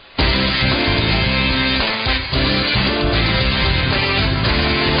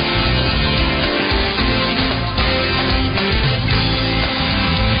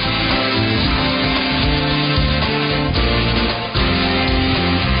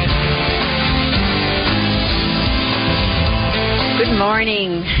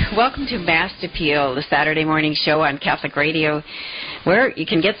morning. Welcome to Mast Appeal, the Saturday morning show on Catholic Radio, where you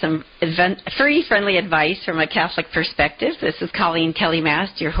can get some free, friendly advice from a Catholic perspective. This is Colleen Kelly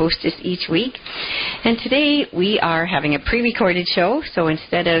Mast, your hostess each week. And today we are having a pre-recorded show, so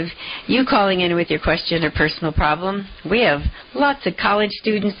instead of you calling in with your question or personal problem, we have lots of college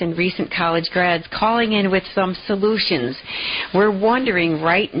students and recent college grads calling in with some solutions. We're wondering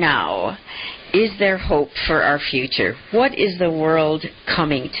right now, is there hope for our future? What is the world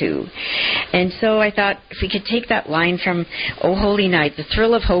coming to? And so I thought if we could take that line from O Holy Night, the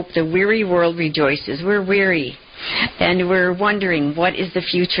thrill of hope, the weary world rejoices. We're weary. And we're wondering, what is the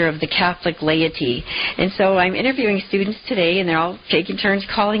future of the Catholic laity? And so I'm interviewing students today, and they're all taking turns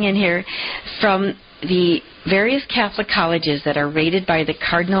calling in here from the various Catholic colleges that are rated by the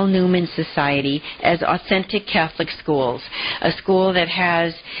Cardinal Newman Society as authentic Catholic schools. A school that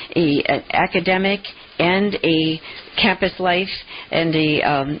has an academic and a campus life and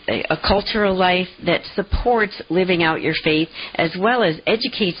a cultural life that supports living out your faith, as well as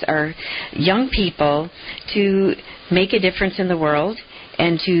educates our young people to make a difference in the world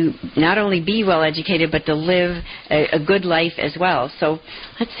and to not only be well educated, but to live a good life as well. So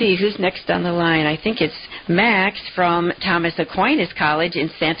let's see who's next on the line. I think it's Max from Thomas Aquinas College in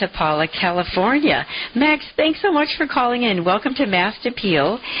Santa Paula, California. Max, thanks so much for calling in. Welcome to Mast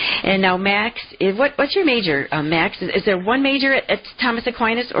Appeal. And now, Max, what's your major, Max? Is there one major at Thomas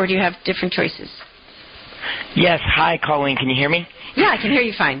Aquinas, or do you have different choices? Yes. Hi, Colleen. Can you hear me? Yeah, I can hear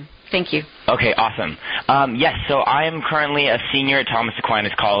you fine. Thank you. Okay, awesome. Yes, so I am currently a senior at Thomas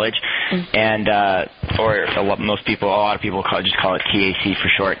Aquinas College, and a lot of people just call it TAC for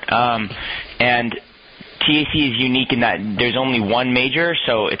short. And TAC is unique in that there's only one major,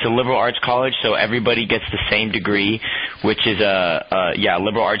 so it's a liberal arts college, so everybody gets the same degree, which is a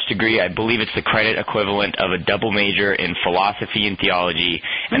liberal arts degree. I believe it's the credit equivalent of a double major in philosophy and theology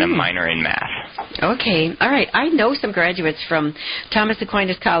and a minor in math. Okay, all right. I know some graduates from Thomas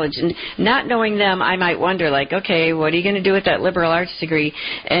Aquinas College, and not knowing them, I might wonder, like, okay, what are you going to do with that liberal arts degree?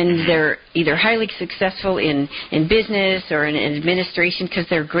 And they're either highly successful in business or in administration because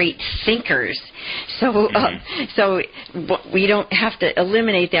they're great thinkers. So we don't have to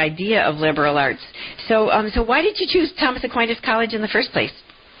eliminate the idea of liberal arts. So why did you choose Thomas Aquinas College in the first place?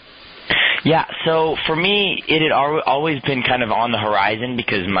 Yeah, so for me, it had always been kind of on the horizon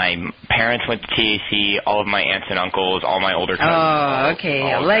because my parents went to TAC, all of my aunts and uncles, all my older cousins. Oh,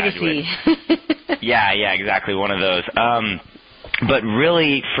 okay, a legacy. Yeah, exactly, one of those. But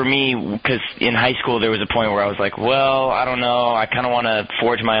really, for me, because in high school there was a point where I was like, well, I don't know, I kind of want to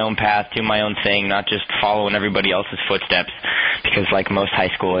forge my own path, do my own thing, not just follow in everybody else's footsteps, because like most high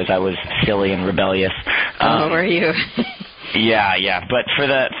schoolers, I was silly and rebellious. Were you? Yeah. But for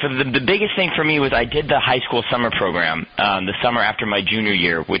the biggest thing for me was I did the high school summer program, the summer after my junior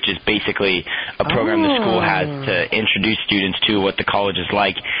year, which is basically a program the school has to introduce students to what the college is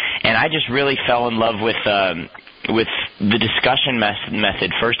like. And I just really fell in love with the discussion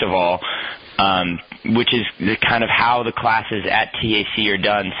method, first of all, which is kind of how the classes at TAC are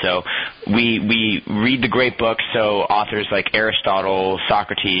done. So we read the great books, so authors like Aristotle,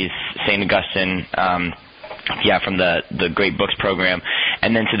 Socrates, St. Augustine, from the Great Books program.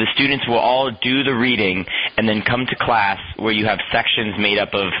 And then so the students will all do the reading and then come to class where you have sections made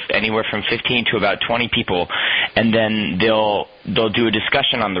up of anywhere from 15 to about 20 people, and then they'll do a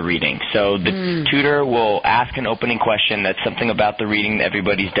discussion on the reading. So the tutor will ask an opening question that's something about the reading that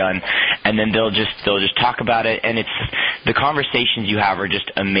everybody's done, and then they'll just talk about it, and the conversations you have are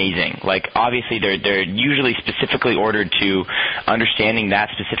just amazing. Like, obviously they're usually specifically ordered to understanding that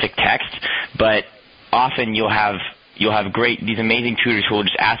specific text, but often you'll have these amazing tutors who will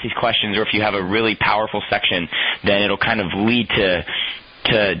just ask these questions, or if you have a really powerful section, then it'll kind of lead to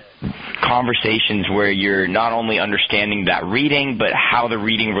conversations where you're not only understanding that reading, but how the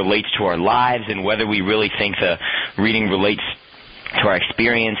reading relates to our lives and whether we really think the reading relates to our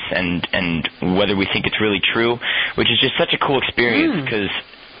experience and whether we think it's really true, which is just such a cool experience because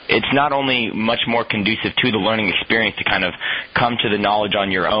it's not only much more conducive to the learning experience to kind of come to the knowledge on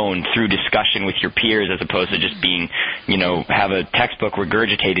your own through discussion with your peers as opposed to just being, have a textbook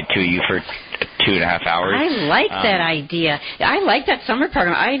regurgitated to you for 2.5 hours. I like that idea. I like that summer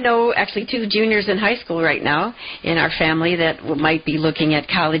program. I know actually 2 juniors in high school right now in our family that might be looking at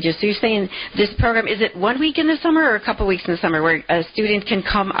colleges. So you're saying this program, is it 1 week in the summer or a couple weeks in the summer where a student can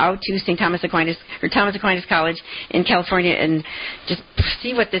come out to St. Thomas Aquinas or Thomas Aquinas College in California and just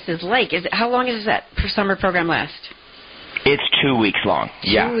see what this is like? How long does that summer program last? It's 2 weeks long.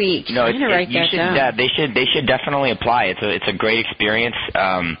 2 weeks. No, I'm gonna write that down. They should definitely apply. It's a great experience.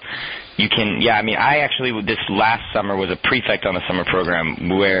 You can, I mean, I actually, this last summer was a prefect on the summer program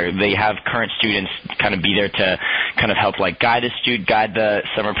where they have current students kind of be there to kind of help like guide the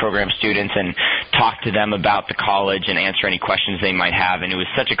summer program students and talk to them about the college and answer any questions they might have. And it was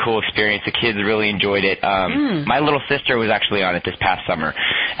such a cool experience. The kids really enjoyed it. My little sister was actually on it this past summer,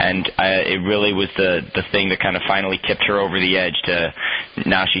 and it really was the thing that kind of finally tipped her over the edge to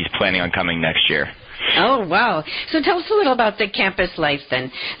now she's planning on coming next year. Oh, wow. So tell us a little about the campus life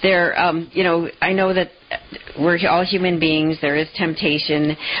then. There, I know that we're all human beings. There is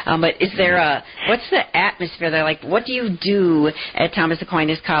temptation. But is there what's the atmosphere there? Like, what do you do at Thomas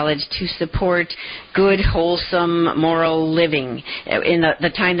Aquinas College to support good, wholesome, moral living in the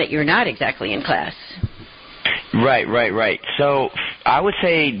time that you're not exactly in class? Right. So I would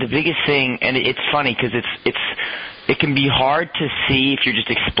say the biggest thing, and it's funny because it can be hard to see if you're just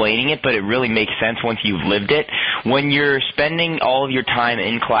explaining it, but it really makes sense once you've lived it. When you're spending all of your time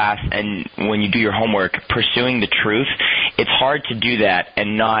in class and when you do your homework pursuing the truth, it's hard to do that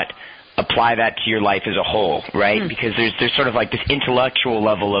and not apply that to your life as a whole, right? Because there's sort of like this intellectual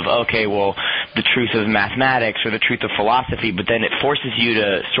level of, okay, well, the truth of mathematics or the truth of philosophy, but then it forces you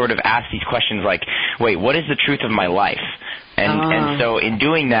to sort of ask these questions like, wait, what is the truth of my life? And so in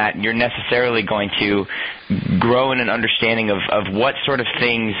doing that, you're necessarily going to grow in an understanding of what sort of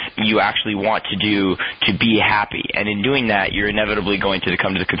things you actually want to do to be happy. And in doing that, you're inevitably going to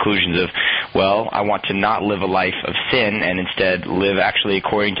come to the conclusions of, well, I want to not live a life of sin and instead live actually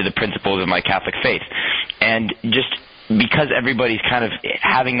according to the principles of my Catholic faith. And just because everybody's kind of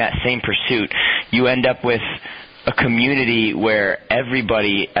having that same pursuit, you end up with a community where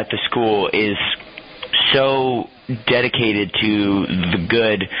everybody at the school is so dedicated to the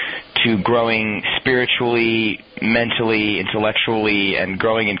good, to growing spiritually, mentally, intellectually, and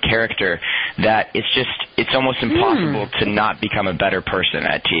growing in character, that it's almost impossible to not become a better person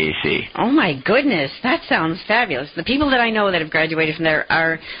at TAC. Oh my goodness, that sounds fabulous. The people that I know that have graduated from there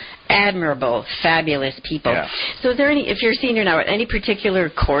are admirable, fabulous people. Yeah. So is there if you're a senior now, any particular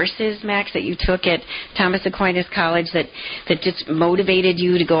courses, Max, that you took at Thomas Aquinas College that just motivated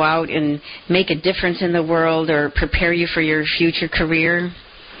you to go out and make a difference in the world or prepare you for your future career?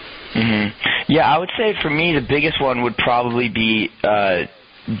 Yeah, I would say for me the biggest one would probably be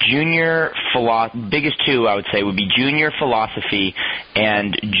biggest two I would say would be junior philosophy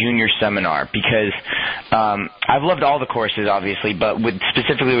and junior seminar, because I've loved all the courses obviously, but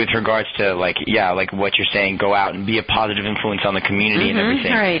specifically with regards to like what you're saying, go out and be a positive influence on the community and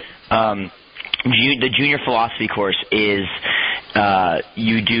everything. Right. The junior philosophy course is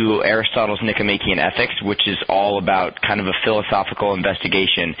you do Aristotle's Nicomachean Ethics, which is all about kind of a philosophical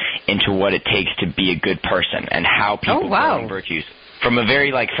investigation into what it takes to be a good person and how people grow in virtues. From a very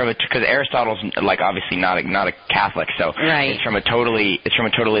because Aristotle's like obviously not a Catholic, so it's from a totally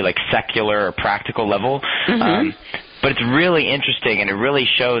like secular or practical level. But it's really interesting, and it really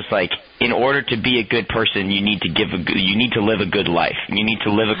shows like in order to be a good person, you need to live a good life. You need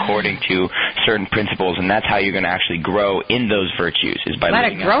to live according to certain principles, and that's how you're going to actually grow in those virtues. Is by a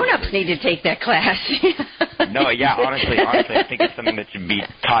lot of grown-ups need to take that class. No, yeah, honestly, I think it's something that should be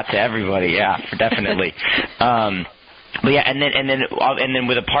taught to everybody. Yeah, definitely. But yeah, and then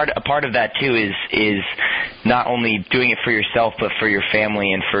with a part of that too is not only doing it for yourself but for your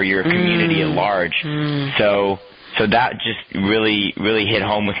family and for your community at large. So that just really hit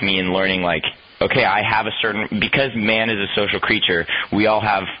home with me in learning like, okay, I have because man is a social creature, we all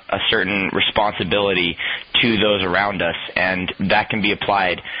have a certain responsibility to those around us, and that can be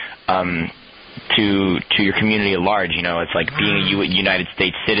applied to your community at large. You know, it's like being a United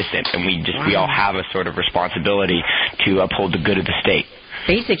States citizen, and we all have a sort of responsibility to uphold the good of the state.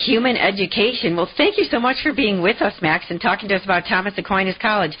 Basic human education. Well, thank you so much for being with us, Max, and talking to us about Thomas Aquinas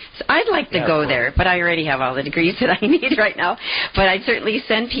College. So I'd like to go there, but I already have all the degrees that I need right now. But I'd certainly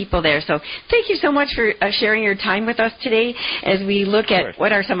send people there. So thank you so much for sharing your time with us today as we look at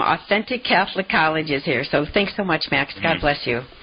what are some authentic Catholic colleges here. So thanks so much, Max. God bless you.